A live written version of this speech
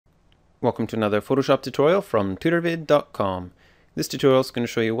Welcome to another Photoshop tutorial from tutorvid.com. This tutorial is going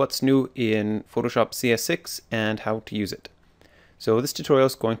to show you what's new in Photoshop CS6 and how to use it. So this tutorial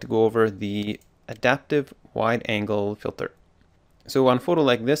is going to go over the adaptive wide angle filter. So on a photo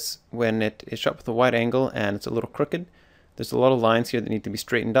like this, when it is shot with a wide angle and it's a little crooked, there's a lot of lines here that need to be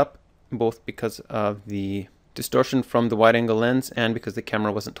straightened up, both because of the distortion from the wide angle lens and because the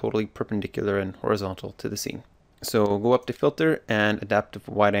camera wasn't totally perpendicular and horizontal to the scene. So go up to Filter and Adaptive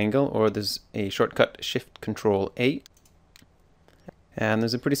Wide Angle, or there's a shortcut Shift Control A. And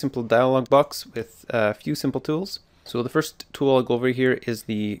there's a pretty simple dialog box with a few simple tools. So the first tool I'll go over here is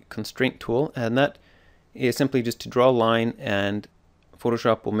the Constraint tool, and that is simply just to draw a line, and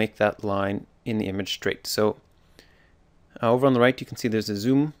Photoshop will make that line in the image straight. So over on the right you can see there's a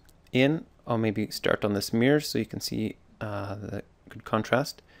zoom in. I'll maybe start on this mirror so you can see the good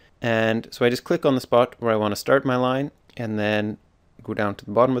contrast. And so I just click on the spot where I want to start my line and then go down to the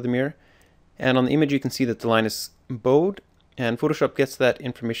bottom of the mirror. And on the image you can see that the line is bowed, and Photoshop gets that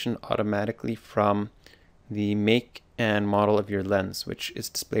information automatically from the make and model of your lens, which is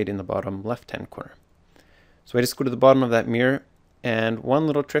displayed in the bottom left-hand corner. So I just go to the bottom of that mirror, and one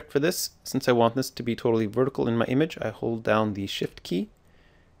little trick for this, since I want this to be totally vertical in my image, I hold down the Shift key,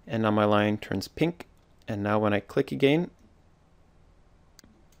 and now my line turns pink. And now when I click again,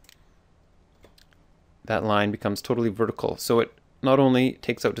 that line becomes totally vertical. So it not only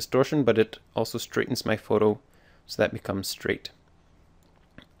takes out distortion, but it also straightens my photo so that becomes straight.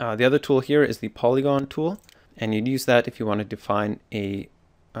 The other tool here is the polygon tool, and you'd use that if you want to define a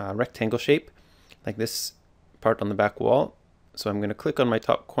rectangle shape, like this part on the back wall. So I'm going to click on my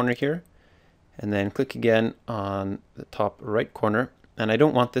top corner here, and then click again on the top right corner. And I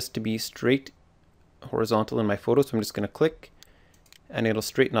don't want this to be straight horizontal in my photo, so I'm just going to click, and it'll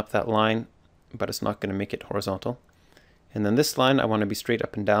straighten up that line, but it's not going to make it horizontal. And then this line I want to be straight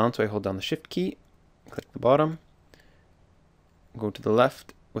up and down, so I hold down the Shift key, click the bottom, go to the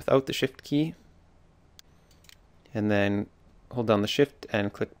left without the Shift key, and then hold down the Shift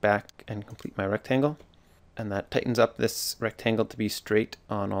and click back and complete my rectangle. And that tightens up this rectangle to be straight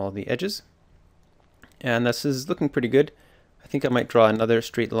on all the edges. And this is looking pretty good. I think I might draw another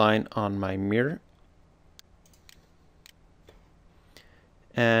straight line on my mirror.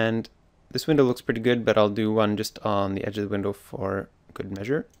 And this window looks pretty good, but I'll do one just on the edge of the window for good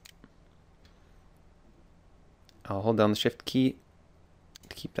measure. I'll hold down the Shift key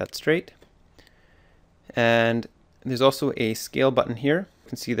to keep that straight. And there's also a scale button here. You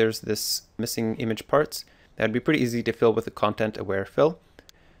can see there's this missing image parts. That would be pretty easy to fill with a content aware fill,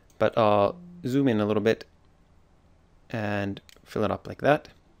 but I'll zoom in a little bit and fill it up like that.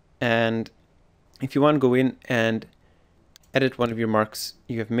 And if you want to go in and edit one of your marks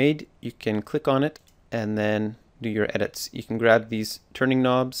you have made, you can click on it and then do your edits. You can grab these turning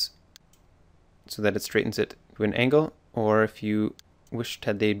knobs so that it straightens it to an angle, or if you wished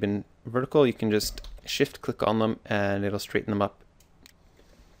had they been vertical, you can just shift click on them and it'll straighten them up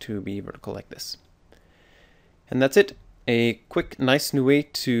to be vertical like this. And that's it. A quick, nice new way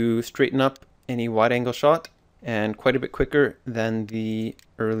to straighten up any wide angle shot, and quite a bit quicker than the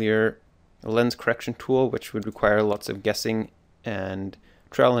earlier lens correction tool, which would require lots of guessing and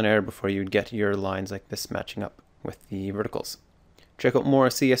trial and error before you'd get your lines like this matching up with the verticals. Check out more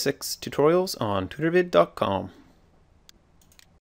CS6 tutorials on tutorvid.com.